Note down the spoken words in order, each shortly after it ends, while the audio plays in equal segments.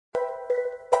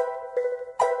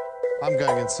I'm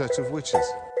going in search of witches.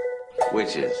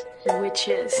 Witches.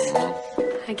 Witches.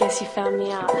 I guess you found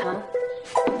me out, huh?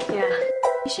 Yeah.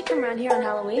 You should come around here on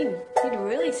Halloween. You'd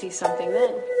really see something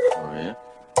then. Oh, yeah?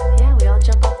 Yeah, we all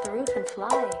jump off the roof and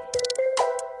fly.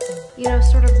 You know,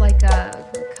 sort of like a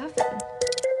coven.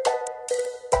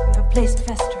 You have placed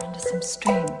Fester under some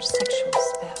strange sexual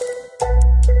spell.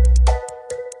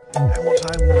 At what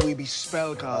time will we be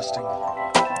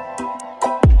spellcasting?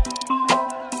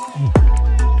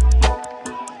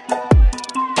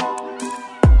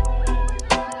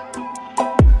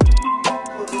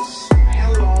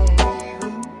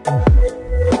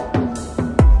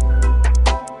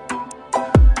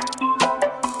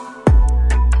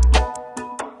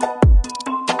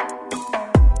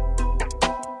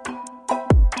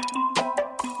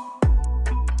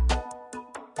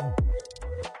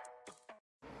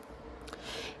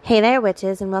 Hey there,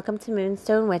 witches, and welcome to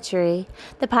Moonstone Witchery,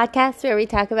 the podcast where we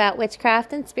talk about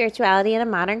witchcraft and spirituality in a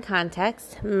modern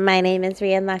context. My name is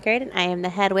Rhian Luckard, and I am the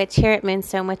head witch here at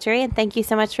Moonstone Witchery, and thank you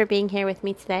so much for being here with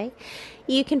me today.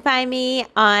 You can find me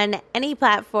on any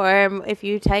platform if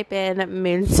you type in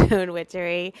Moonstone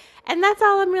Witchery, and that's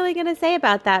all I'm really going to say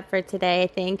about that for today, I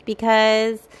think,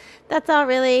 because that's all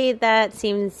really that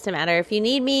seems to matter. If you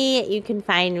need me, you can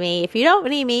find me. If you don't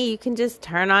need me, you can just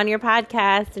turn on your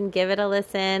podcast and give it a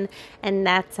listen, and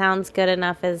that sounds good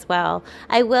enough as well.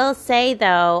 I will say,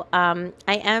 though, I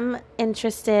am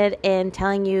interested in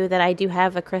telling you that I do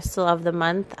have a Crystal of the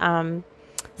Month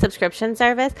subscription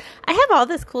service. I have all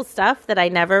this cool stuff that I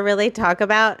never really talk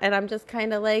about, and I'm just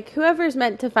kind of like, whoever's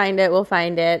meant to find it will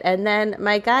find it. And then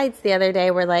my guides the other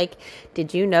day were like,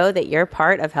 did you know that you're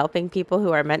part of helping people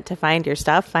who are meant to find your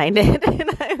stuff find it? And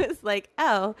I was like,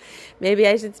 oh, maybe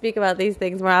I should speak about these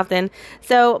things more often.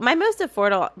 So my most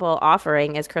affordable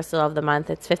offering is Crystal of the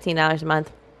Month. It's $15 a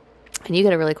month. And you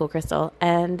get a really cool crystal.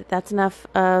 And that's enough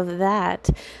of that.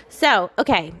 So,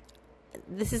 okay.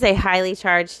 This is a highly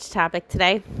charged topic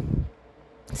today,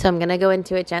 so I'm going to go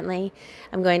into it gently.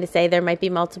 I'm going to say there might be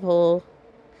multiple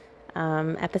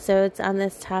episodes on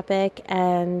this topic,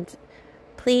 and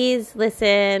please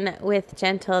listen with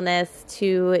gentleness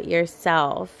to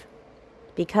yourself,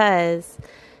 because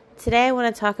today I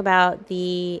want to talk about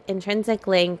the intrinsic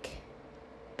link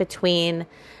between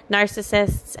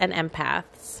narcissists and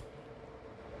empaths.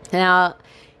 Now,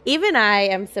 even I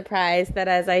am surprised that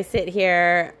as I sit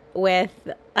here with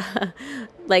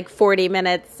like 40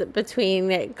 minutes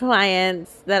between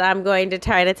clients that I'm going to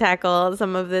try to tackle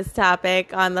some of this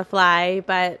topic on the fly,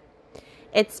 but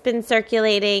it's been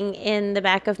circulating in the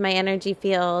back of my energy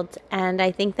field, and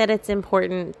I think that it's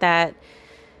important that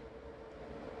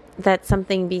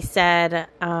something be said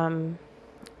on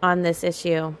this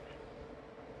issue.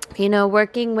 You know,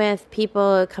 working with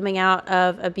people coming out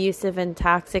of abusive and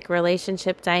toxic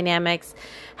relationship dynamics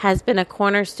has been a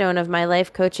cornerstone of my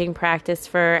life coaching practice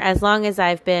for as long as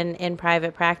I've been in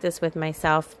private practice with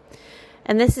myself.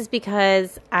 And this is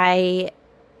because I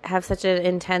have such an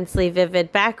intensely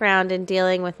vivid background in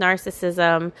dealing with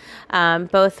narcissism,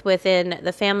 both within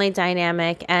the family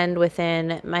dynamic and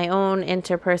within my own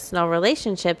interpersonal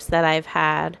relationships that I've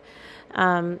had.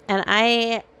 And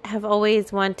I have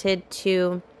always wanted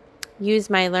to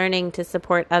use my learning to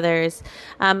support others.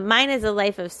 Mine is a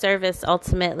life of service.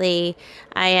 Ultimately,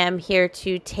 I am here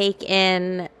to take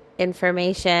in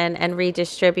information and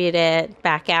redistribute it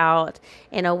back out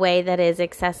in a way that is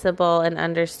accessible and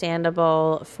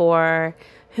understandable for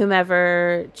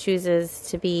whomever chooses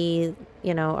to be,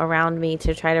 around me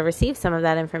to try to receive some of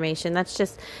that information. That's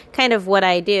just kind of what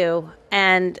I do.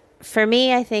 And for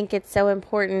me, I think it's so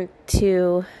important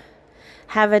to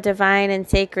have a divine and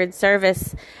sacred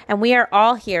service, and we are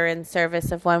all here in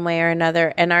service of one way or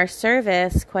another, and our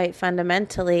service, quite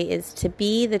fundamentally, is to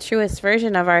be the truest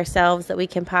version of ourselves that we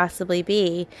can possibly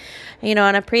be.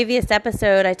 On a previous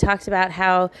episode, I talked about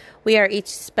how we are each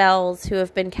spells who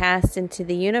have been cast into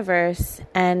the universe,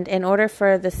 and in order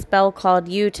for the spell called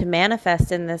you to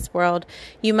manifest in this world,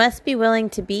 you must be willing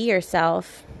to be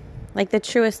yourself. Like the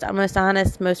truest, most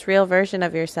honest, most real version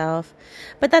of yourself.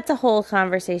 But that's a whole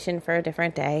conversation for a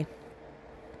different day.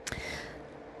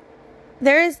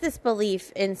 There is this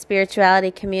belief in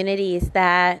spirituality communities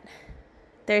that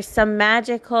there's some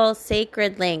magical,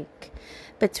 sacred link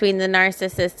between the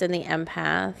narcissist and the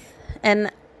empath.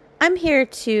 And I'm here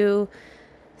to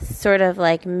sort of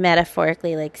like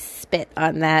metaphorically like spit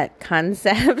on that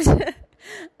concept.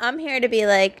 I'm here to be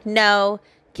like, no,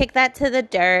 kick that to the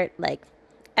dirt, like,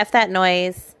 F that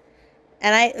noise.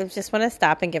 And I just want to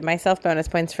stop and give myself bonus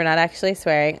points for not actually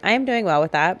swearing. I am doing well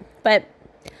with that. But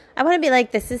I want to be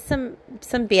like, this is some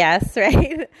BS,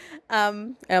 right?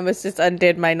 I almost just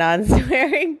undid my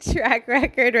non-swearing track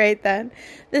record right then.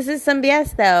 This is some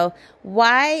BS, though.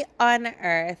 Why on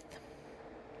earth?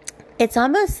 It's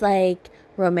almost like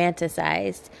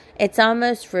romanticized. It's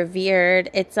almost revered.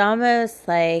 It's almost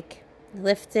like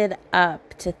lifted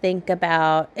up to think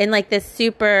about in like this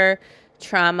super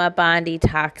trauma bondy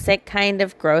toxic kind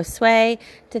of gross way,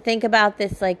 to think about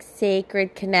this like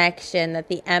sacred connection that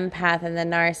the empath and the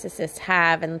narcissist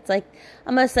have, and it's like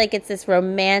almost like it's this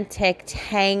romantic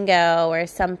tango or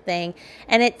something,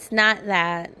 and it's not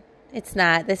that. It's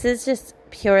not. This is just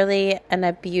purely an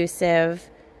abusive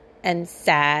and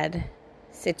sad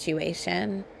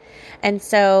situation. And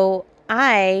so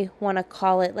I want to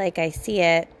call it like I see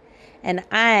it, and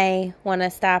I want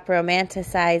to stop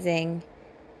romanticizing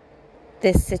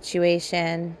this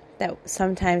situation that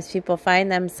sometimes people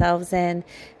find themselves in,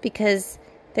 because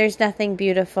there's nothing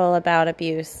beautiful about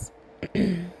abuse.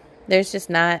 There's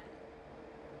just not.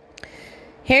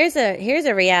 Here's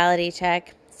a reality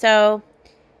check. So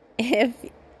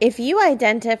if you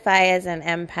identify as an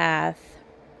empath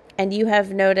and you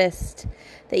have noticed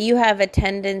that you have a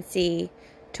tendency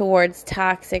towards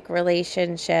toxic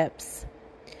relationships,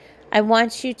 I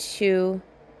want you to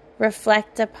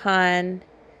reflect upon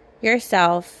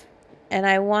yourself, and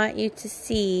I want you to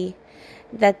see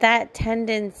that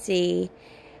tendency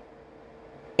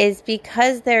is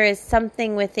because there is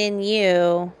something within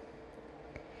you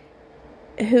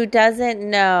who doesn't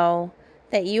know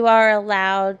that you are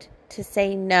allowed to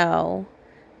say no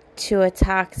to a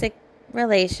toxic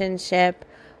relationship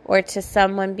or to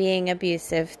someone being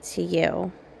abusive to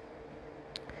you.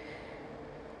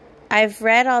 I've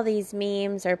read all these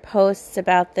memes or posts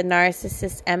about the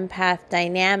narcissist empath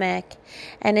dynamic,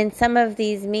 and in some of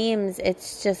these memes,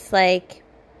 it's just like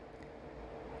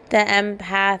the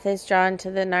empath is drawn to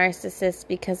the narcissist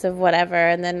because of whatever,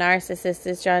 and the narcissist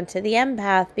is drawn to the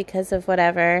empath because of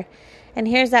whatever. And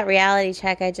here's that reality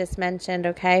check I just mentioned,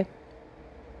 okay?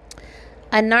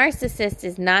 A narcissist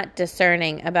is not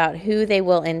discerning about who they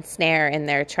will ensnare in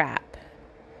their trap.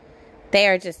 They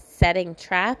are just setting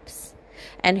traps.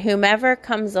 And whomever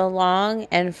comes along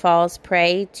and falls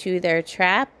prey to their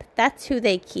trap, that's who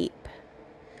they keep.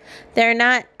 They're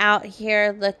not out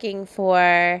here looking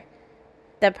for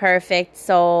the perfect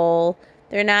soul.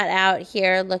 They're not out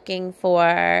here looking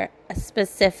for a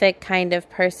specific kind of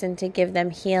person to give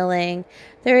them healing.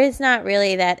 There is not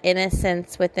really that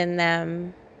innocence within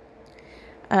them.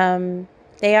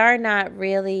 They are not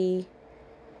really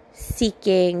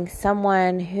seeking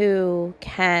someone who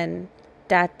can ...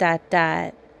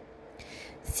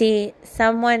 See,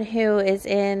 someone who is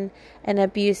in an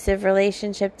abusive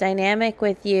relationship dynamic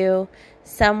with you,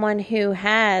 someone who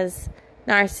has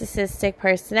narcissistic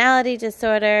personality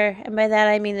disorder, and by that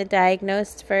I mean the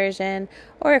diagnosed version,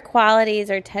 or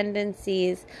qualities or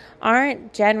tendencies,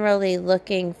 aren't generally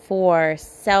looking for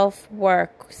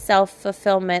self-work,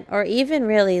 self-fulfillment, or even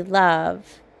really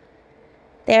love.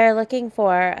 They're looking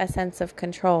for a sense of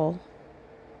control.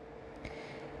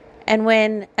 And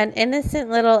when an innocent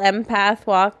little empath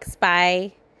walks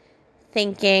by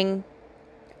thinking,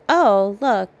 oh,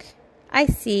 look, I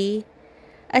see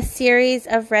a series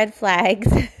of red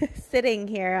flags sitting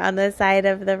here on the side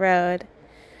of the road,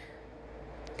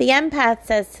 the empath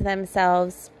says to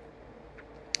themselves,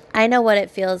 I know what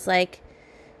it feels like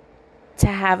to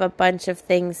have a bunch of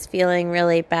things feeling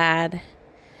really bad.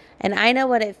 And I know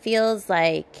what it feels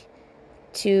like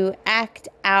to act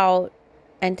out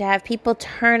and to have people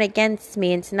turn against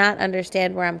me and to not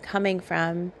understand where I'm coming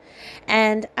from.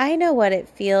 And I know what it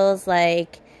feels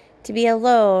like to be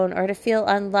alone or to feel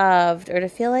unloved or to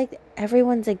feel like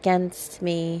everyone's against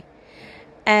me.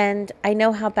 And I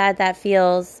know how bad that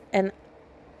feels. And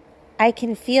I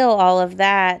can feel all of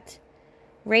that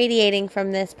radiating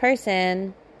from this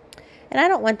person. And I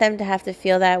don't want them to have to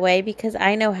feel that way because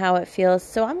I know how it feels.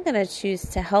 So I'm going to choose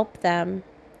to help them.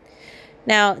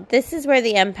 Now, this is where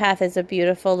the empath is a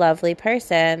beautiful, lovely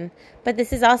person, but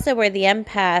this is also where the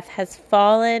empath has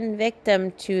fallen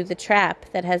victim to the trap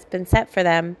that has been set for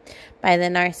them by the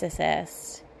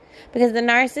narcissist. Because the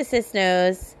narcissist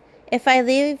knows, if I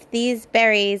leave these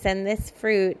berries and this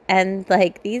fruit and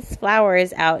like these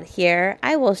flowers out here,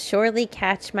 I will surely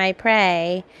catch my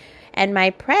prey. And my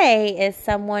prey is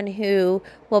someone who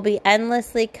will be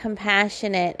endlessly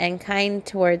compassionate and kind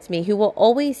towards me, who will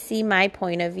always see my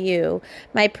point of view.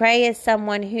 My prey is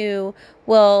someone who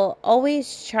will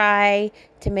always try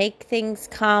to make things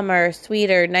calmer,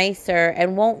 sweeter, nicer,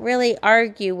 and won't really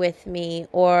argue with me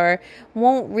or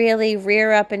won't really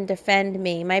rear up and defend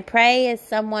me. My prey is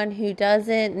someone who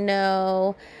doesn't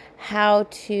know how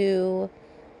to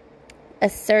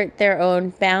assert their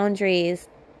own boundaries,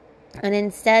 and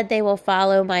instead they will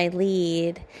follow my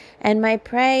lead. And my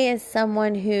prey is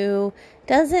someone who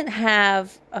doesn't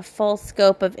have a full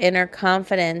scope of inner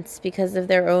confidence because of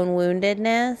their own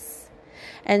woundedness.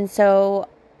 And so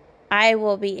I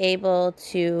will be able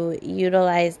to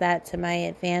utilize that to my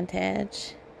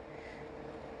advantage.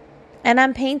 And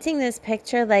I'm painting this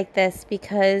picture like this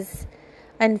because,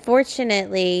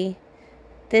 unfortunately,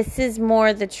 this is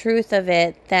more the truth of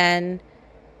it than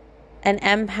an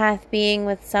empath being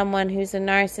with someone who's a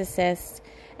narcissist,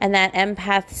 and that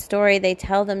empath story they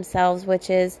tell themselves, which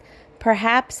is,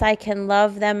 perhaps I can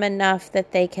love them enough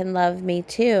that they can love me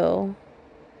too.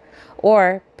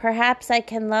 Or perhaps I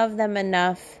can love them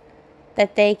enough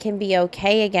that they can be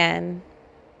okay again.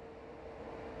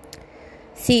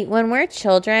 See, when we're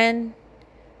children,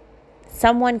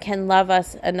 someone can love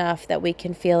us enough that we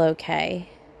can feel okay.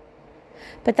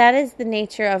 But that is the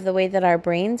nature of the way that our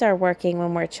brains are working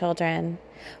when we're children.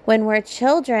 When we're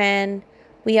children,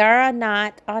 we are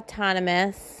not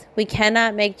autonomous. We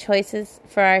cannot make choices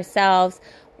for ourselves.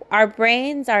 Our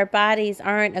brains, our bodies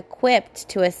aren't equipped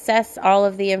to assess all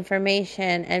of the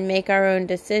information and make our own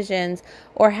decisions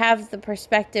or have the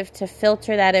perspective to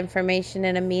filter that information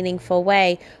in a meaningful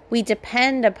way. We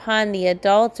depend upon the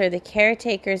adults or the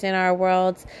caretakers in our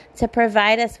worlds to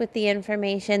provide us with the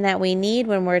information that we need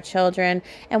when we're children,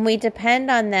 and we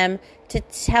depend on them to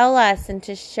tell us and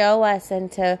to show us and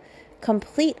to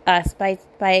complete us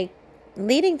by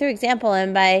leading through example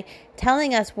and by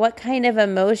telling us what kind of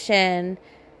emotion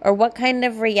or what kind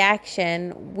of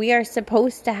reaction we are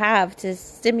supposed to have to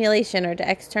stimulation or to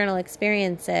external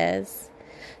experiences.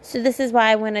 So this is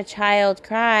why when a child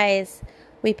cries,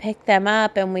 we pick them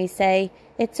up and we say,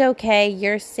 it's okay,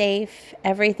 you're safe,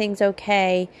 everything's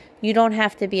okay, you don't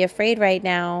have to be afraid right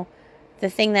now, the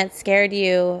thing that scared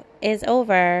you is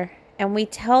over. And we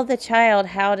tell the child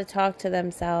how to talk to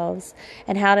themselves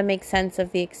and how to make sense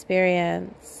of the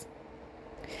experience.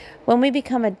 When we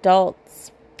become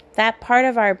adults, that part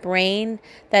of our brain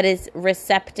that is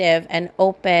receptive and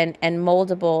open and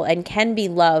moldable and can be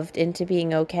loved into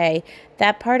being okay,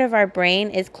 that part of our brain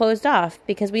is closed off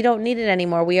because we don't need it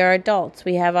anymore. We are adults.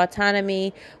 We have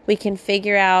autonomy. We can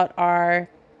figure out our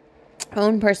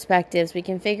own perspectives. We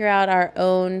can figure out our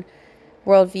own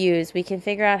worldviews. We can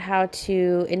figure out how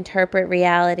to interpret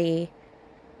reality.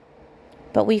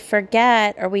 But we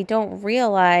forget, or we don't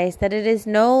realize, that it is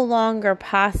no longer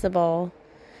possible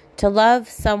to love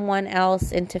someone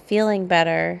else into feeling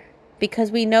better,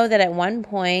 because we know that at one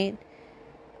point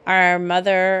our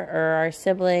mother or our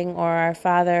sibling or our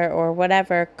father or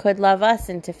whatever could love us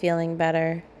into feeling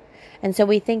better. And so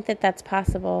we think that that's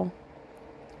possible,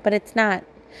 but it's not.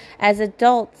 As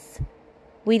adults,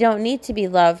 we don't need to be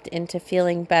loved into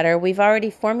feeling better. We've already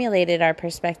formulated our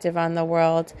perspective on the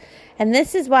world. And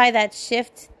this is why that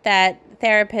shift that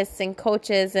therapists and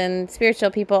coaches and spiritual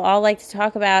people all like to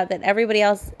talk about, that everybody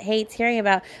else hates hearing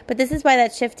about. But this is why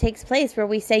that shift takes place, where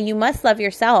we say you must love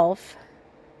yourself.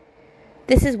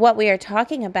 This is what we are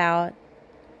talking about.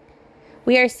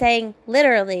 We are saying,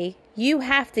 literally, you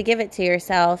have to give it to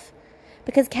yourself.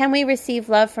 Because can we receive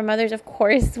love from others? Of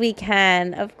course we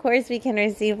can. Of course we can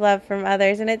receive love from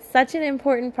others. And it's such an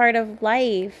important part of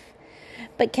life.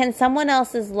 But can someone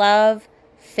else's love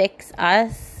fix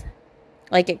us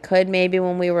like it could maybe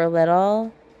when we were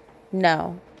little?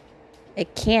 No,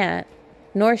 it can't,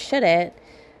 nor should it,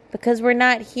 because we're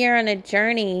not here on a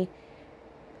journey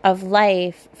of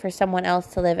life for someone else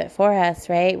to live it for us,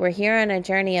 right? We're here on a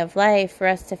journey of life for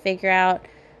us to figure out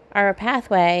our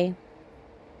pathway.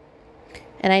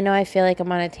 And I know I feel like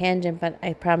I'm on a tangent, but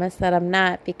I promise that I'm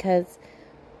not, because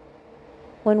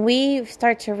when we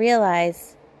start to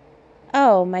realize,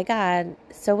 oh my God,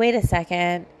 so wait a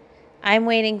second, I'm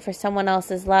waiting for someone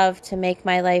else's love to make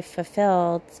my life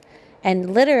fulfilled,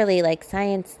 and literally like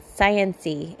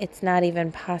sciencey, it's not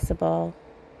even possible.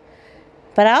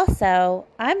 But also,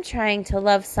 I'm trying to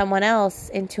love someone else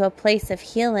into a place of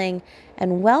healing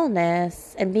and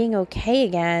wellness and being okay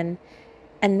again.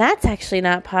 And that's actually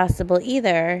not possible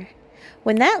either.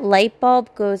 When that light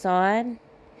bulb goes on,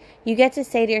 you get to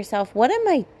say to yourself, what am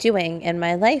I doing in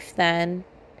my life then?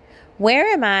 Where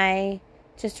am I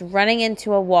just running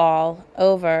into a wall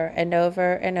over and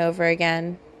over and over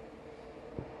again?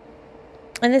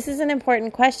 And this is an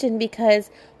important question,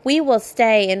 because we will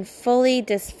stay in fully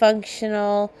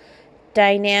dysfunctional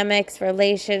dynamics,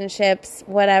 relationships,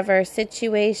 whatever,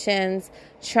 situations,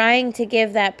 trying to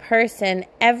give that person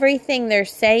everything they're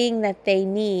saying that they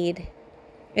need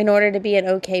in order to be an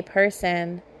okay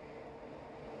person.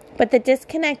 But the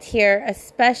disconnect here,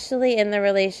 especially in the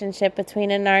relationship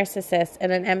between a narcissist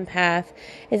and an empath,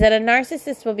 is that a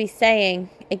narcissist will be saying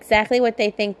exactly what they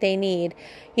think they need.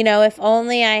 If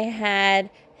only I had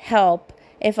help,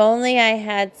 if only I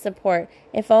had support,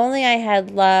 if only I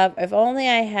had love, if only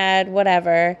I had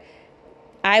whatever,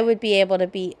 I would be able to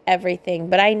be everything.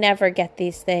 But I never get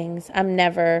these things. I'm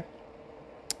never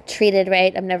treated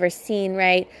right. I'm never seen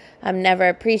right. I'm never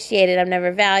appreciated. I'm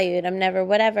never valued. I'm never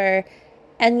whatever.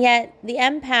 And yet the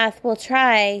empath will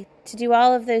try to do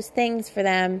all of those things for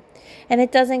them, and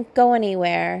it doesn't go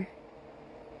anywhere.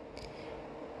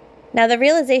 Now, the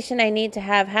realization I need to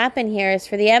have happen here is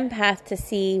for the empath to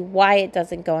see why it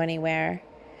doesn't go anywhere,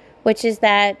 which is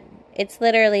that it's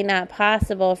literally not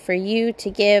possible for you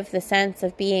to give the sense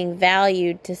of being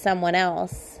valued to someone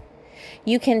else.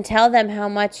 You can tell them how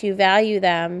much you value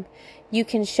them. You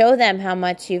can show them how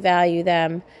much you value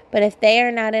them. But if they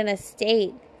are not in a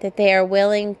state that they are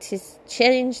willing to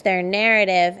change their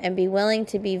narrative and be willing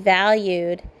to be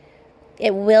valued,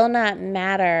 it will not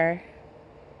matter.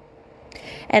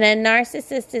 And a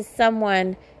narcissist is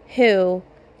someone who,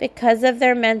 because of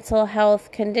their mental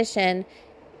health condition,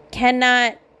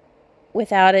 cannot,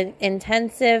 without an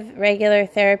intensive, regular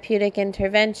therapeutic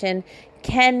intervention,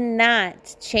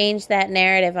 cannot change that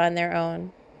narrative on their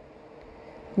own.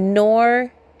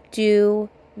 Nor do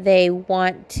they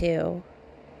want to.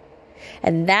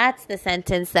 And that's the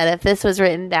sentence that if this was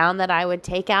written down, that I would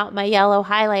take out my yellow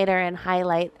highlighter and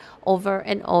highlight over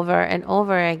and over and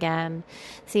over again.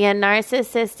 See, a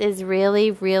narcissist is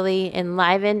really, really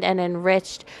enlivened and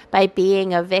enriched by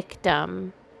being a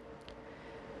victim.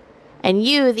 And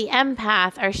you, the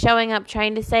empath, are showing up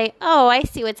trying to say, oh, I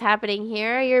see what's happening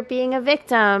here. You're being a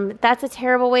victim. That's a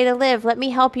terrible way to live. Let me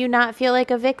help you not feel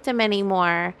like a victim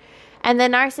anymore. And the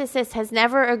narcissist has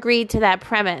never agreed to that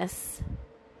premise.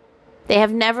 They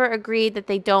have never agreed that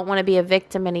they don't want to be a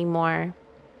victim anymore.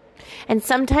 And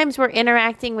sometimes we're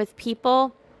interacting with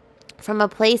people from a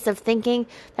place of thinking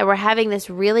that we're having this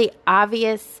really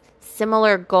obvious,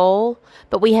 similar goal,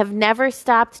 but we have never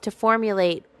stopped to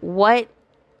formulate what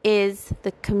is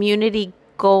the community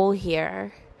goal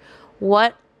here.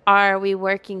 What are we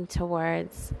working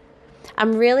towards?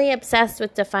 I'm really obsessed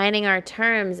with defining our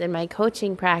terms in my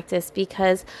coaching practice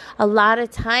because a lot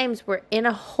of times we're in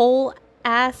a whole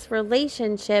ass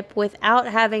relationship without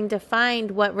having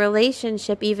defined what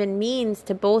relationship even means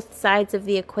to both sides of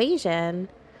the equation.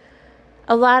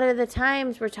 A lot of the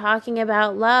times we're talking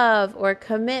about love or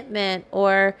commitment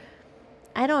or,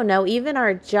 I don't know, even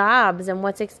our jobs and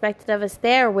what's expected of us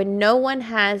there when no one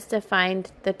has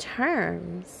defined the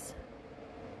terms.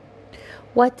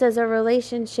 What does a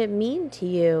relationship mean to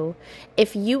you?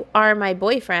 If you are my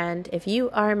boyfriend, if you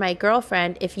are my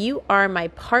girlfriend, if you are my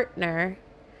partner,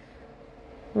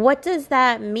 what does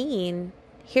that mean?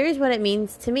 Here's what it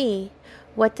means to me.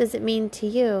 What does it mean to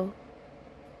you?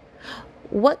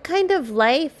 What kind of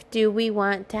life do we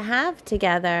want to have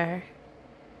together?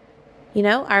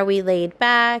 Are we laid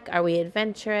back? Are we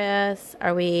adventurous?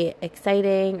 Are we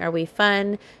exciting? Are we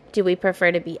fun? Do we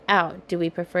prefer to be out? Do we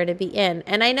prefer to be in?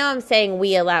 And I know I'm saying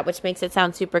we a lot, which makes it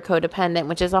sound super codependent,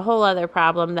 which is a whole other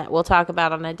problem that we'll talk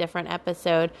about on a different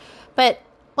episode. But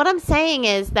what I'm saying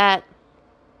is that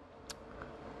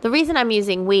the reason I'm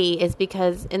using we is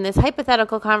because in this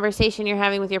hypothetical conversation you're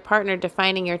having with your partner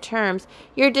defining your terms,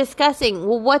 you're discussing,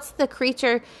 well, what's the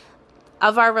creature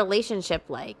of our relationship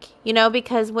like?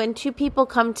 Because when two people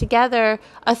come together,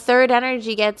 a third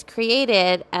energy gets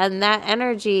created, and that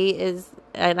energy is,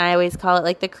 and I always call it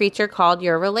like the creature called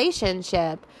your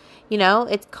relationship.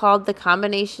 It's called the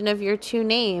combination of your two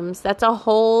names. That's a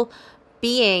whole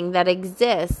being that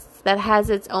exists, that has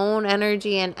its own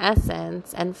energy and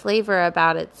essence and flavor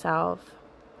about itself.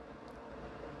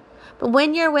 But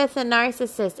when you're with a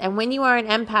narcissist and when you are an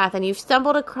empath and you've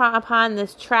stumbled upon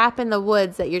this trap in the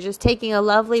woods that you're just taking a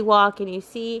lovely walk and you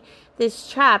see this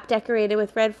trap decorated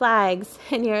with red flags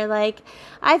and you're like,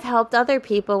 I've helped other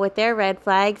people with their red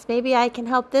flags. Maybe I can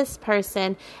help this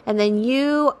person. And then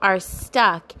you are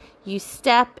stuck. You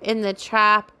step in the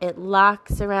trap, it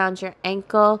locks around your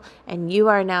ankle, and you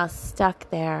are now stuck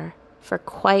there for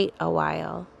quite a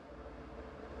while.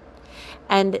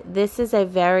 And this is a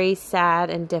very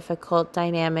sad and difficult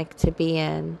dynamic to be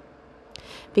in,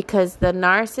 because the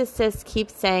narcissist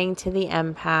keeps saying to the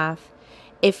empath,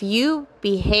 if you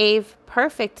behave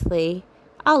perfectly,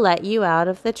 I'll let you out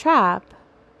of the trap.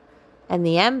 And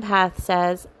the empath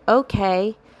says,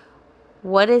 okay,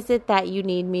 what is it that you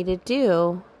need me to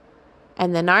do?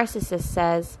 And the narcissist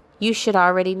says, you should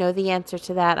already know the answer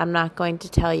to that. I'm not going to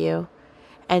tell you.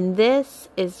 And this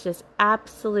is just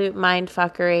absolute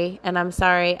mindfuckery. And I'm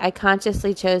sorry, I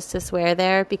consciously chose to swear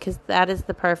there because that is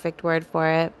the perfect word for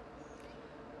it.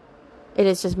 It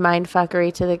is just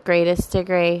mindfuckery to the greatest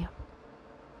degree.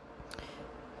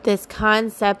 This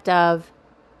concept of,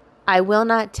 I will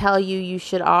not tell you, you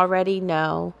should already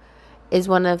know, is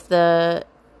one of the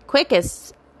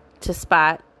quickest to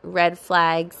spot red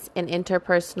flags in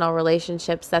interpersonal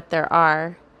relationships that there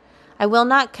are. I will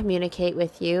not communicate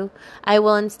with you. I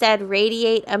will instead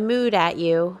radiate a mood at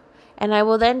you. And I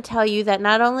will then tell you that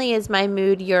not only is my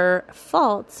mood your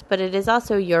fault, but it is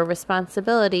also your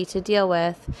responsibility to deal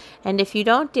with. And if you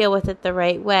don't deal with it the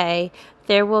right way,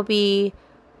 there will be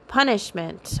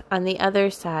punishment on the other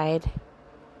side.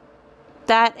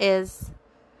 That is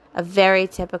a very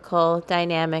typical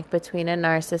dynamic between a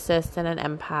narcissist and an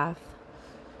empath.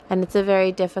 And it's a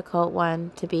very difficult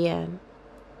one to be in.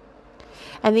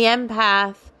 And the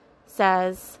empath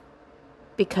says,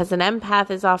 because an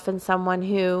empath is often someone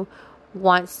who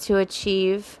wants to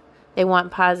achieve, they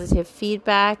want positive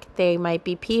feedback, they might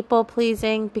be people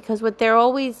pleasing, because what they're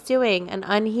always doing, an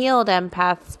unhealed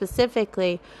empath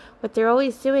specifically, what they're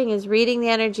always doing is reading the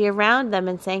energy around them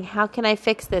and saying, how can I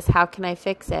fix this? How can I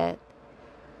fix it?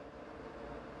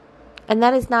 And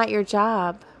that is not your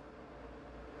job.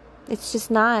 It's just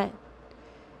not.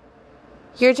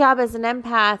 Your job as an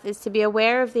empath is to be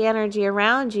aware of the energy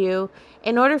around you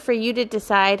in order for you to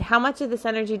decide how much of this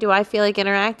energy do I feel like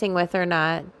interacting with or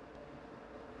not.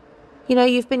 You know,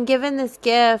 you've been given this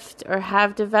gift or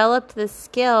have developed this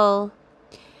skill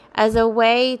as a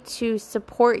way to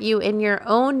support you in your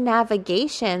own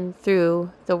navigation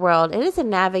through the world. It is a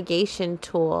navigation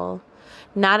tool,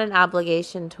 not an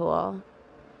obligation tool.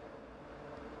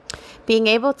 Being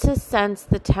able to sense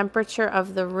the temperature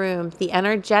of the room, the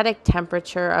energetic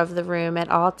temperature of the room at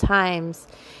all times,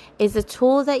 is a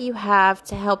tool that you have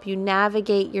to help you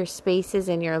navigate your spaces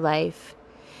in your life.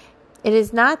 It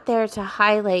is not there to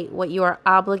highlight what you are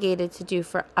obligated to do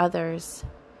for others.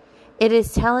 It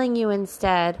is telling you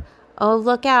instead, oh,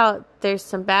 look out, there's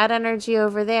some bad energy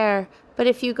over there, but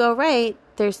if you go right,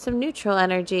 there's some neutral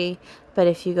energy, but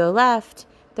if you go left,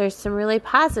 there's some really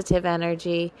positive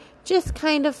energy. Just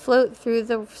kind of float through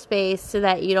the space so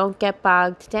that you don't get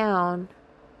bogged down.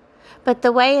 But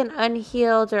the way an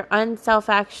unhealed or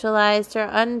unself-actualized or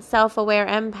unself-aware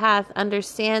empath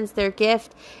understands their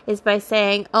gift is by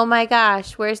saying, oh my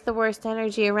gosh, where's the worst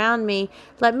energy around me?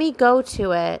 Let me go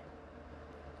to it.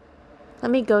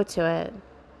 Let me go to it.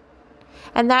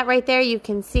 And that right there you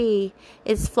can see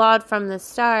is flawed from the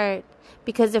start.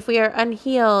 Because if we are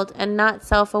unhealed and not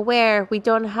self-aware, we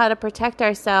don't know how to protect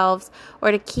ourselves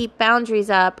or to keep boundaries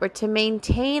up or to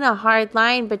maintain a hard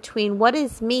line between what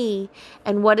is me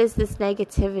and what is this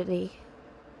negativity.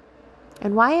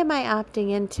 And why am I opting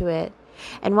into it?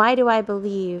 And why do I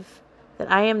believe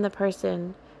that I am the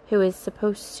person who is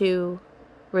supposed to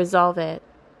resolve it?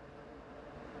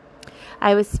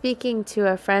 I was speaking to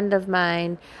a friend of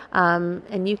mine,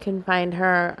 and you can find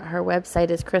her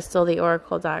website is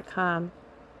crystaltheoracle.com.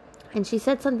 And she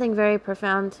said something very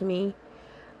profound to me.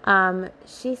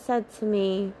 She said to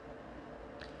me,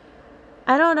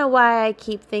 I don't know why I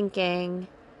keep thinking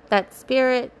that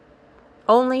spirit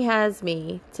only has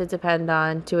me to depend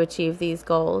on to achieve these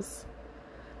goals.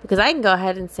 Because I can go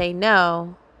ahead and say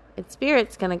no, and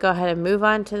spirit's going to go ahead and move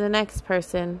on to the next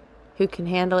person who can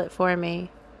handle it for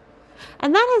me.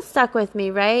 And that has stuck with me,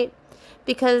 right?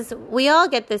 Because we all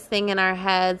get this thing in our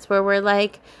heads where we're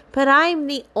like, but I'm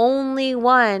the only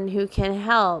one who can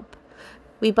help.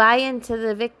 We buy into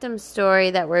the victim story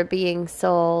that we're being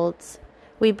sold.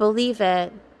 We believe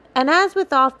it. And as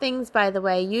with all things, by the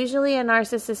way, usually a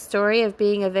narcissist story of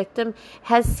being a victim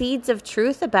has seeds of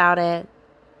truth about it.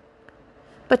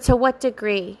 But to what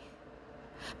degree?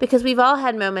 Because we've all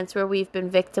had moments where we've been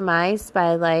victimized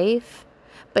by life.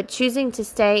 But choosing to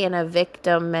stay in a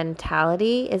victim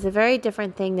mentality is a very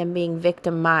different thing than being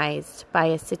victimized by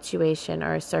a situation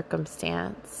or a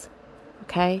circumstance.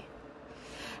 Okay?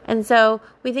 And so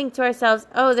we think to ourselves,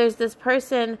 oh, there's this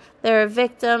person, they're a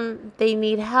victim, they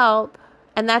need help.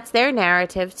 And that's their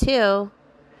narrative too.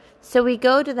 So we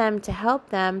go to them to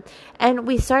help them. And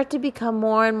we start to become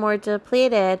more and more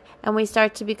depleted. And we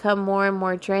start to become more and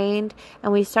more drained.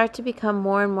 And we start to become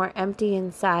more and more empty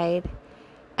inside.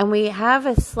 And we have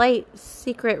a slight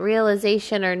secret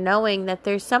realization or knowing that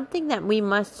there's something that we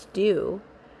must do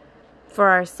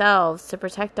for ourselves to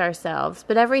protect ourselves.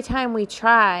 But every time we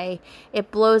try,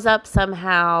 it blows up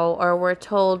somehow, or we're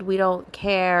told we don't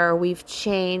care, or we've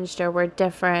changed, or we're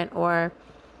different, or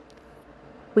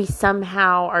we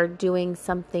somehow are doing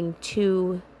something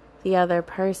to the other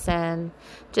person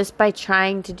just by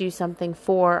trying to do something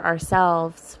for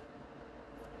ourselves.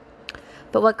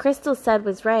 But what Crystal said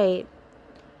was right.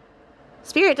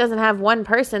 Spirit doesn't have one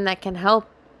person that can help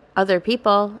other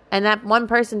people, and that one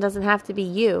person doesn't have to be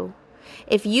you.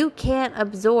 If you can't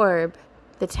absorb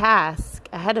the task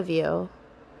ahead of you,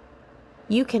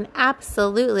 you can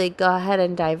absolutely go ahead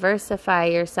and diversify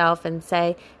yourself and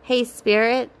say, hey,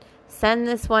 Spirit, send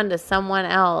this one to someone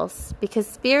else, because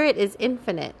Spirit is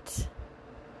infinite.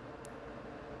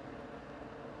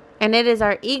 And it is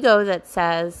our ego that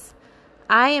says,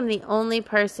 I am the only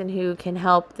person who can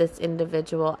help this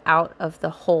individual out of the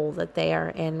hole that they are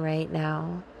in right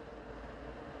now.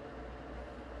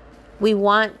 We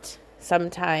want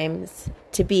sometimes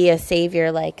to be a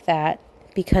savior like that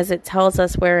because it tells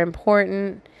us we're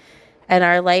important and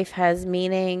our life has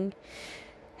meaning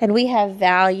and we have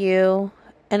value.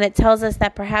 And it tells us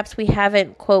that perhaps we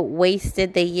haven't, quote,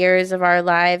 wasted the years of our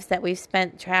lives that we've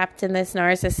spent trapped in this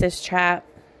narcissist trap.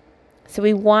 So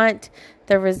we want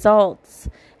the results,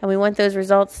 and we want those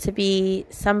results to be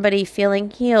somebody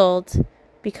feeling healed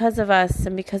because of us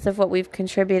and because of what we've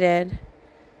contributed.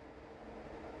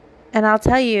 And I'll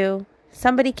tell you,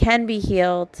 somebody can be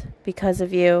healed because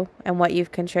of you and what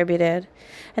you've contributed.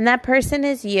 And that person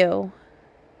is you.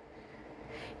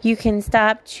 You can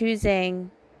stop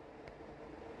choosing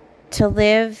to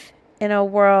live in a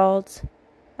world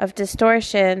of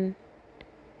distortion.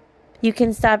 You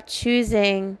can stop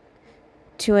choosing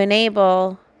to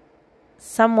enable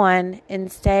someone in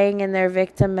staying in their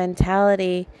victim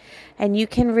mentality, and you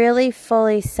can really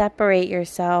fully separate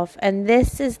yourself. And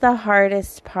this is the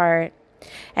hardest part.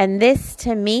 And this,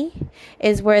 to me,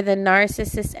 is where the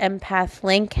narcissist empath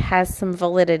link has some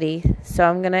validity. So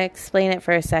I'm going to explain it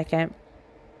for a second.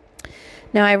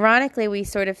 Now, ironically, we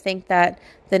sort of think that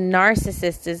the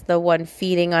narcissist is the one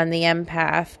feeding on the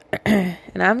empath.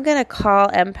 And I'm going to call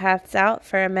empaths out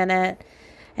for a minute.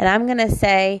 And I'm going to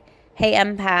say, hey,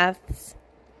 empaths,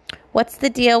 what's the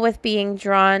deal with being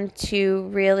drawn to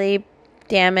really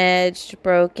damaged,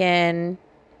 broken,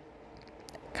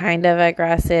 kind of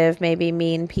aggressive, maybe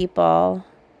mean people?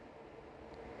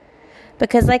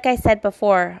 Because like I said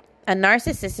before, a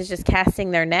narcissist is just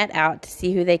casting their net out to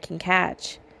see who they can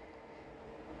catch.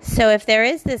 So if there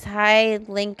is this high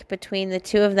link between the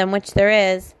two of them, which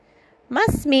there is,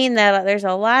 must mean that there's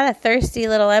a lot of thirsty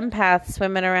little empaths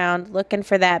swimming around looking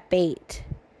for that bait.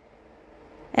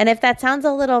 And if that sounds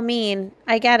a little mean,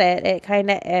 I get it. It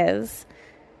kind of is.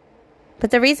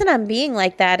 But the reason I'm being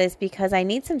like that is because I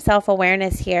need some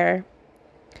self-awareness here.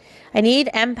 I need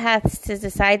empaths to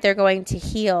decide they're going to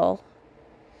heal.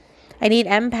 I need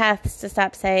empaths to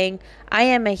stop saying, I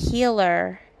am a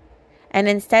healer, and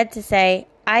instead to say,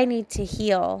 I need to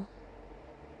heal,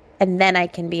 and then I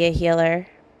can be a healer.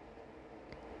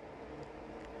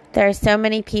 There are so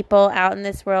many people out in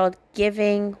this world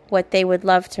giving what they would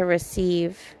love to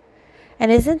receive.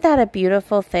 And isn't that a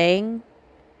beautiful thing?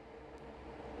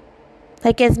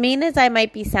 Like, as mean as I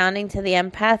might be sounding to the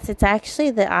empaths, it's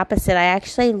actually the opposite. I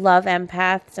actually love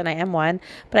empaths, and I am one,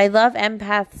 but I love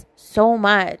empaths so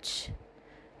much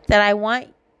that I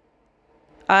want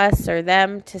us or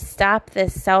them to stop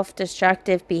this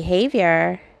self-destructive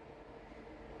behavior.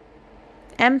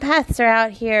 Empaths are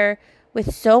out here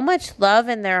with so much love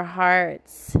in their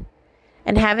hearts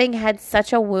and having had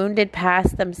such a wounded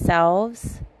past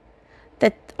themselves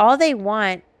that all they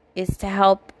want is to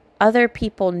help other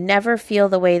people never feel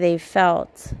the way they've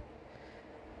felt.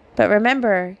 But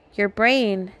remember, your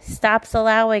brain stops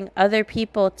allowing other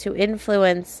people to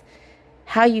influence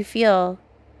how you feel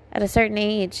at a certain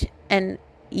age, and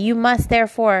you must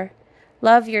therefore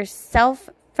love yourself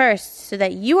first so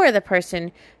that you are the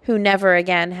person who never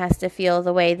again has to feel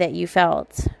the way that you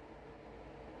felt.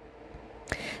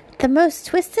 The most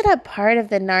twisted up part of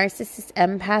the narcissist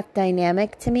empath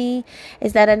dynamic to me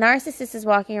is that a narcissist is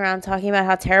walking around talking about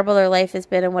how terrible their life has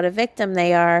been and what a victim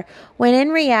they are, when in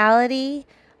reality,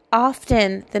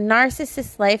 often the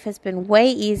narcissist's life has been way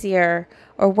easier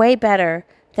or way better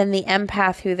than the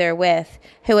empath who they're with,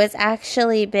 who has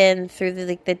actually been through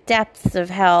the depths of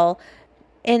hell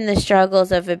in the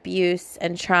struggles of abuse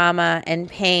and trauma and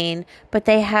pain, but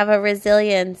they have a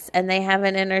resilience and they have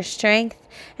an inner strength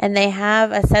and they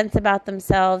have a sense about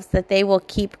themselves that they will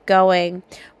keep going.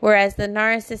 Whereas the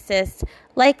narcissist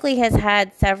likely has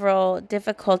had several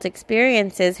difficult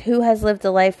experiences, who has lived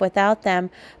a life without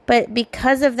them, but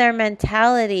because of their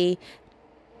mentality,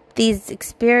 these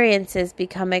experiences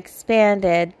become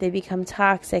expanded, they become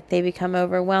toxic, they become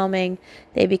overwhelming,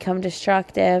 they become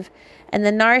destructive. And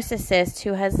the narcissist,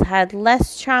 who has had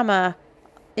less trauma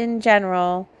in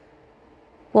general,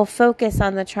 will focus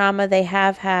on the trauma they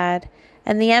have had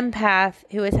And the empath,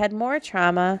 who has had more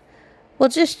trauma, will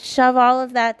just shove all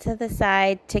of that to the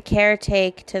side to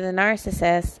caretake to the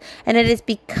narcissist. And it is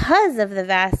because of the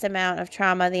vast amount of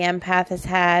trauma the empath has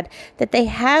had that they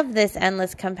have this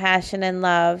endless compassion and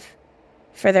love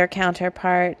for their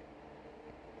counterpart.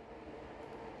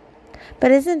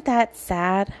 But isn't that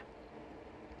sad?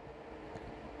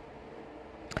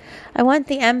 I want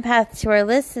the empaths who are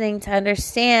listening to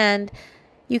understand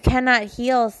you cannot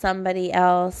heal somebody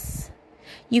else.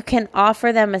 You can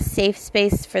offer them a safe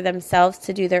space for themselves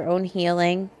to do their own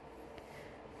healing,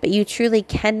 but you truly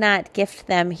cannot gift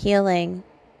them healing.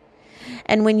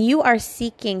 And when you are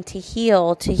seeking to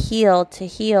heal,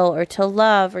 or to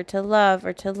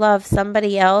love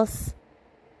somebody else,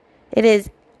 it is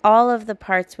all of the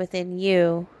parts within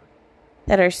you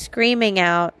that are screaming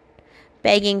out,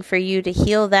 begging for you to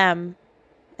heal them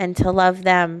and to love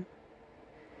them.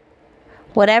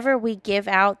 Whatever we give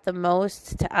out the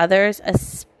most to others,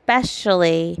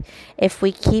 especially if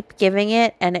we keep giving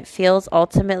it and it feels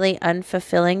ultimately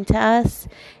unfulfilling to us,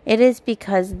 it is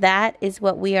because that is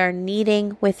what we are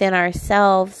needing within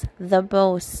ourselves the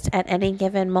most at any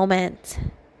given moment.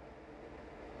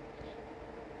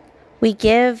 We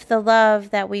give the love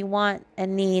that we want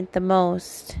and need the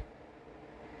most.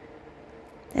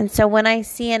 And so when I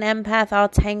see an empath all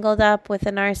tangled up with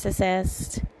a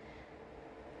narcissist,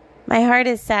 my heart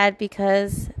is sad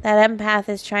because that empath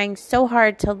is trying so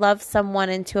hard to love someone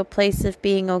into a place of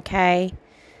being okay,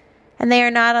 and they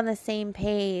are not on the same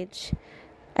page.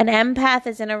 An empath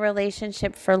is in a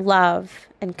relationship for love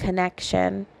and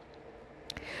connection.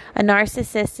 A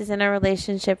narcissist is in a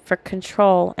relationship for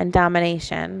control and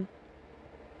domination.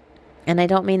 And I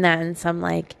don't mean that in some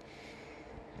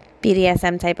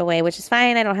BDSM type of way, which is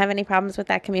fine. I don't have any problems with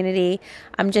that community.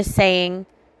 I'm just saying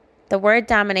the word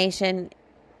domination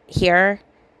here,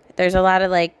 there's a lot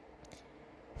of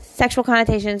sexual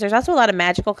connotations. There's also a lot of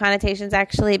magical connotations,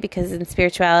 actually, because in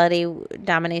spirituality,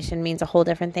 domination means a whole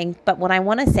different thing. But what I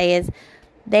want to say is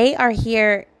they are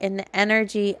here in the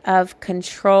energy of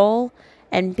control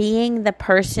and being the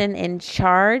person in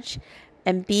charge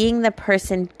and being the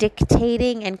person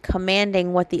dictating and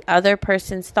commanding what the other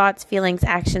person's thoughts, feelings,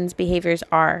 actions, behaviors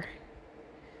are.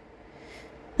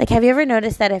 Have you ever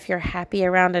noticed that if you're happy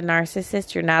around a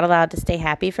narcissist, you're not allowed to stay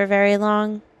happy for very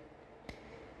long?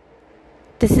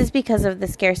 This is because of the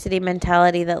scarcity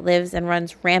mentality that lives and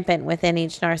runs rampant within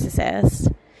each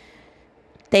narcissist.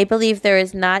 They believe there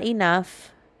is not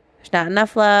enough. There's not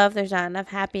enough love. There's not enough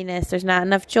happiness. There's not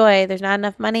enough joy. There's not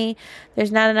enough money.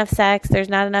 There's not enough sex. There's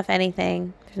not enough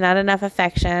anything. There's not enough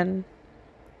affection.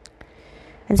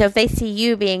 And so if they see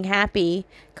you being happy,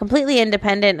 completely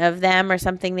independent of them or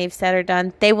something they've said or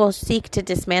done, they will seek to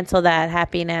dismantle that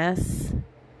happiness.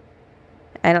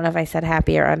 I don't know if I said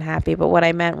happy or unhappy, but what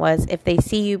I meant was if they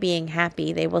see you being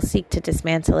happy, they will seek to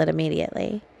dismantle it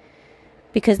immediately.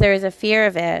 Because there is a fear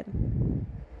of it.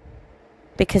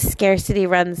 Because scarcity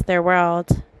runs their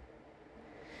world.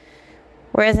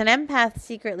 Whereas an empath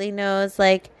secretly knows,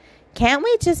 can't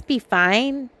we just be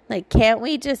fine? Can't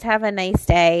we just have a nice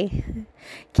day?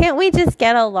 Can't we just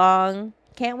get along?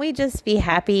 Can't we just be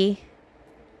happy?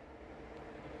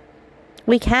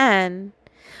 We can.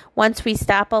 Once we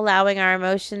stop allowing our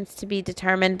emotions to be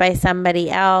determined by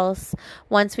somebody else,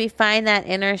 once we find that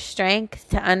inner strength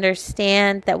to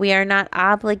understand that we are not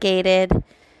obligated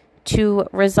to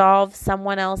resolve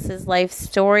someone else's life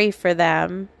story for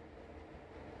them,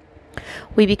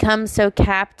 we become so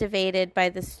captivated by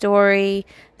the story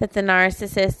that the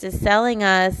narcissist is selling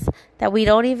us that we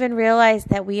don't even realize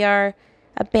that we are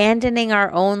abandoning our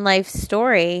own life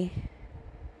story.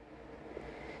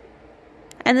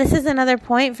 And this is another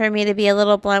point for me to be a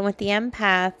little blunt with the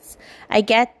empaths. I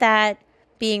get that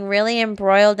being really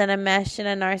embroiled in a mesh in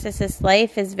a narcissist's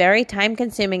life is very time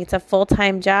consuming. It's a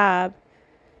full-time job.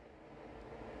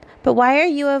 But why are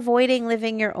you avoiding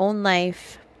living your own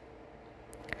life?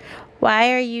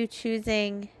 Why are you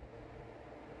choosing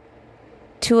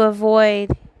to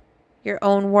avoid your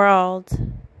own world?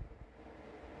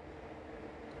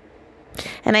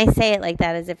 And I say it like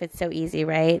that as if it's so easy,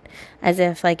 right? As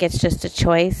if it's just a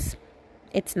choice.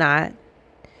 It's not.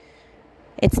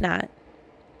 It's not.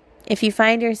 If you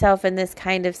find yourself in this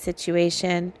kind of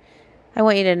situation, I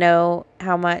want you to know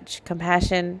how much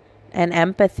compassion and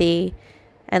empathy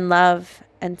and love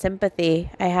and sympathy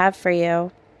I have for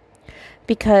you.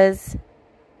 Because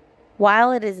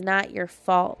while it is not your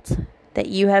fault that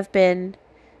you have been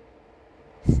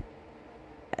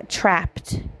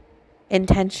trapped,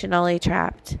 intentionally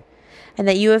trapped, and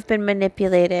that you have been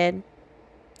manipulated,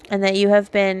 and that you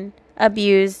have been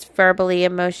abused verbally,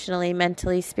 emotionally,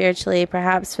 mentally, spiritually,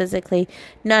 perhaps physically,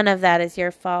 none of that is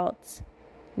your fault.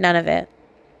 None of it.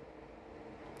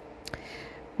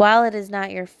 While it is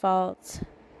not your fault,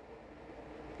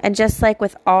 and just like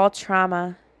with all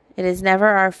trauma, it is never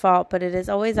our fault, but it is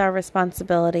always our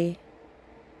responsibility.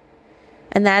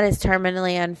 And that is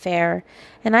terminally unfair.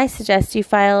 And I suggest you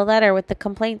file a letter with the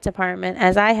complaint department,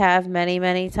 as I have many,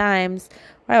 many times.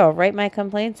 I will write my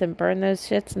complaints and burn those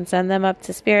shits and send them up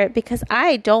to spirit, because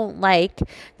I don't like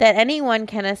that anyone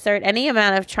can assert any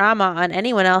amount of trauma on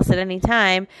anyone else at any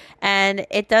time. And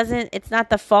it's not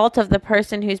the fault of the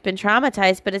person who's been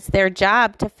traumatized, but it's their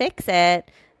job to fix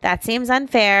it. That seems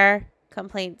unfair.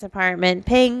 Complaint department,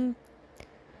 ping.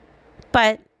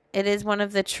 But it is one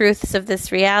of the truths of this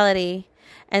reality.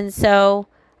 And so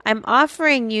I'm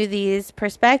offering you these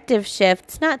perspective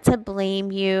shifts, not to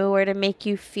blame you or to make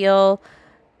you feel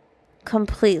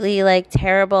completely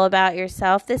terrible about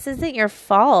yourself. This isn't your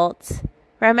fault.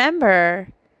 Remember,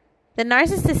 the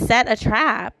narcissist set a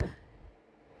trap,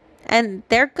 and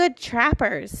they're good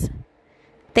trappers.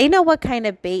 They know what kind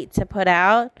of bait to put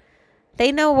out.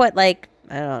 They know what, I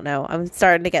don't know. I'm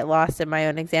starting to get lost in my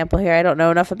own example here. I don't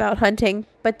know enough about hunting,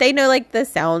 but they know the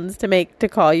sounds to make to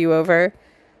call you over.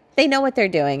 They know what they're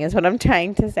doing is what I'm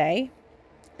trying to say.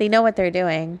 They know what they're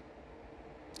doing.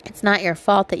 It's not your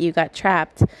fault that you got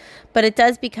trapped, but it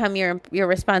does become your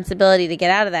responsibility to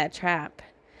get out of that trap.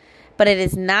 But it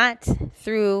is not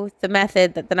through the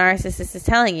method that the narcissist is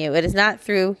telling you. It is not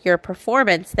through your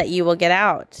performance that you will get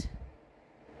out.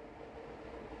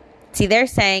 See, they're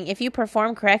saying, if you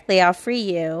perform correctly, I'll free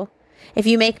you. If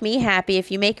you make me happy, if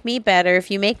you make me better,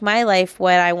 if you make my life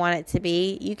what I want it to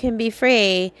be, you can be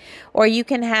free. Or you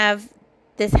can have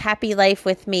this happy life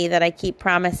with me that I keep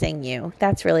promising you.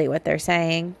 That's really what they're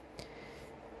saying.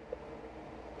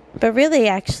 But really,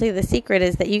 actually, the secret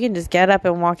is that you can just get up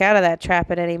and walk out of that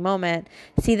trap at any moment.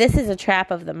 See, this is a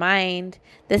trap of the mind.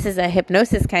 This is a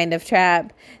hypnosis kind of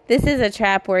trap. This is a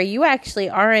trap where you actually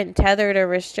aren't tethered or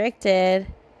restricted.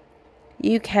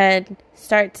 You can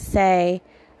start to say,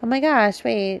 oh my gosh,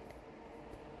 wait,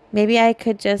 maybe I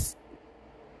could just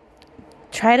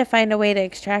try to find a way to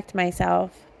extract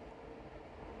myself.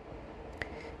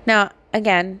 Now,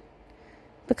 again,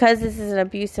 because this is an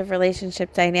abusive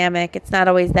relationship dynamic, it's not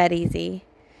always that easy.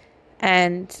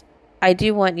 And I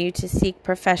do want you to seek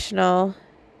professional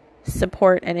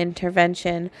support and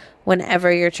intervention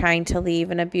whenever you're trying to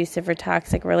leave an abusive or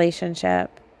toxic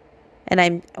relationship. And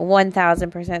I'm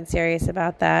 1000% serious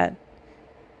about that.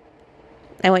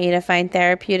 I want you to find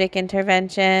therapeutic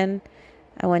intervention.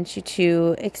 I want you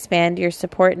to expand your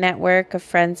support network of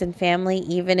friends and family,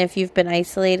 even if you've been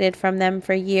isolated from them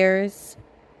for years.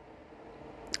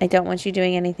 I don't want you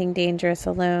doing anything dangerous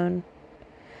alone.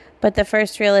 But the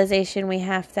first realization we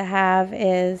have to have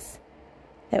is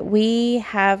that we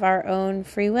have our own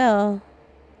free will,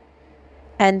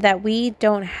 and that we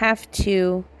don't have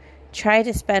to try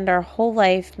to spend our whole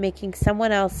life making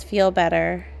someone else feel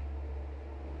better.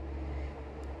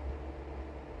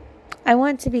 I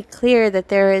want to be clear that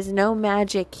there is no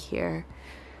magic here.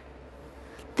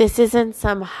 This isn't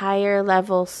some higher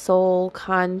level soul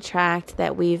contract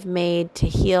that we've made to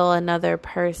heal another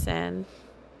person.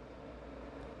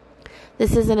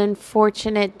 This is an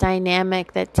unfortunate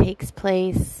dynamic that takes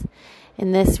place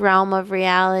in this realm of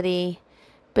reality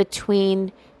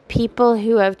between people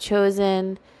who have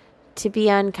chosen to be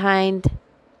unkind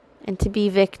and to be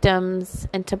victims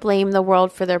and to blame the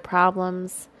world for their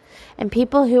problems, and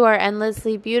people who are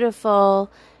endlessly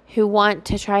beautiful, who want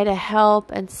to try to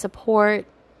help and support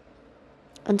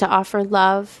and to offer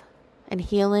love and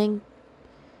healing.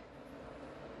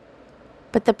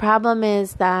 But the problem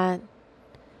is that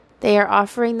they are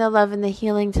offering the love and the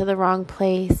healing to the wrong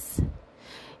place.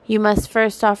 You must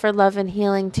first offer love and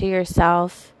healing to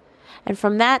yourself. And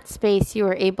from that space, you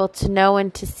are able to know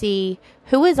and to see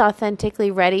who is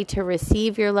authentically ready to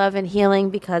receive your love and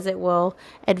healing, because it will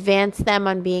advance them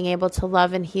on being able to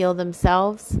love and heal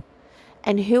themselves,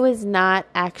 and who is not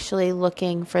actually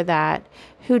looking for that,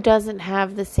 who doesn't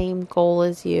have the same goal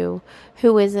as you,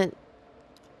 who isn't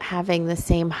having the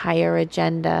same higher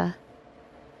agenda.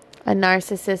 A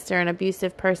narcissist or an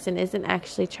abusive person isn't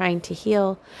actually trying to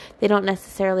heal. They don't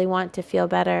necessarily want to feel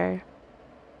better.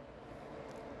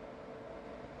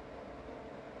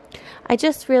 I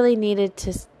just really needed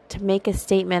to make a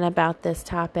statement about this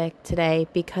topic today,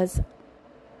 because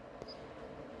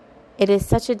it is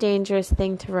such a dangerous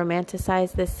thing to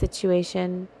romanticize this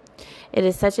situation. It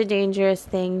is such a dangerous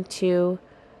thing to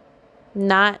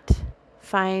not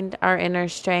find our inner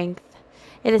strength.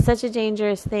 It is such a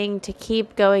dangerous thing to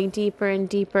keep going deeper and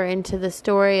deeper into the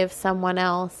story of someone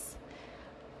else,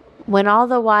 when all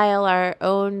the while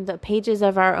the pages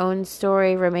of our own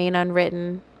story remain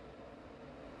unwritten.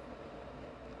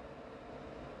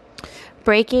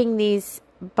 breaking these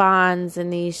bonds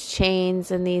and these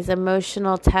chains and these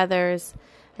emotional tethers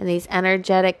and these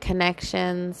energetic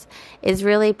connections is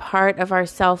really part of our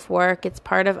self-work. It's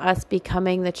part of us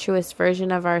becoming the truest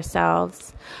version of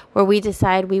ourselves, where we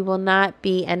decide we will not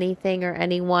be anything or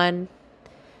anyone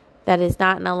that is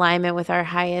not in alignment with our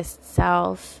highest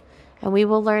self. And we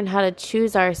will learn how to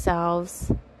choose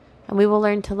ourselves, and we will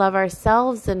learn to love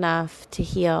ourselves enough to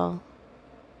heal.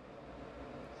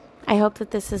 I hope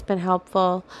that this has been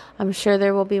helpful. I'm sure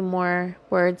there will be more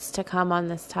words to come on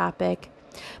this topic.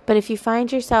 But if you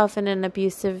find yourself in an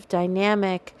abusive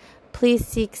dynamic, please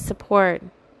seek support.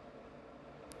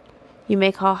 You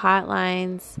may call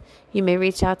hotlines. You may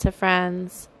reach out to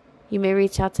friends. You may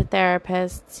reach out to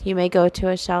therapists. You may go to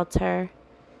a shelter.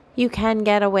 You can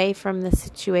get away from the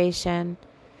situation.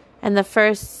 And the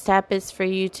first step is for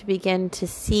you to begin to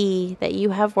see that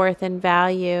you have worth and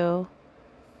value,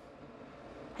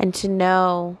 and to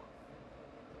know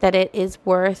that it is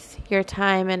worth your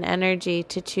time and energy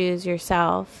to choose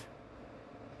yourself.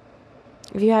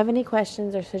 If you have any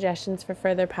questions or suggestions for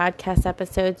further podcast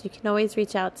episodes, you can always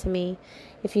reach out to me.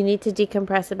 If you need to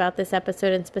decompress about this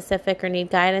episode in specific or need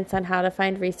guidance on how to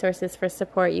find resources for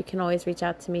support, you can always reach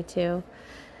out to me too.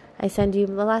 I send you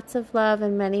lots of love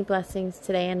and many blessings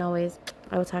today and always.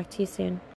 I will talk to you soon.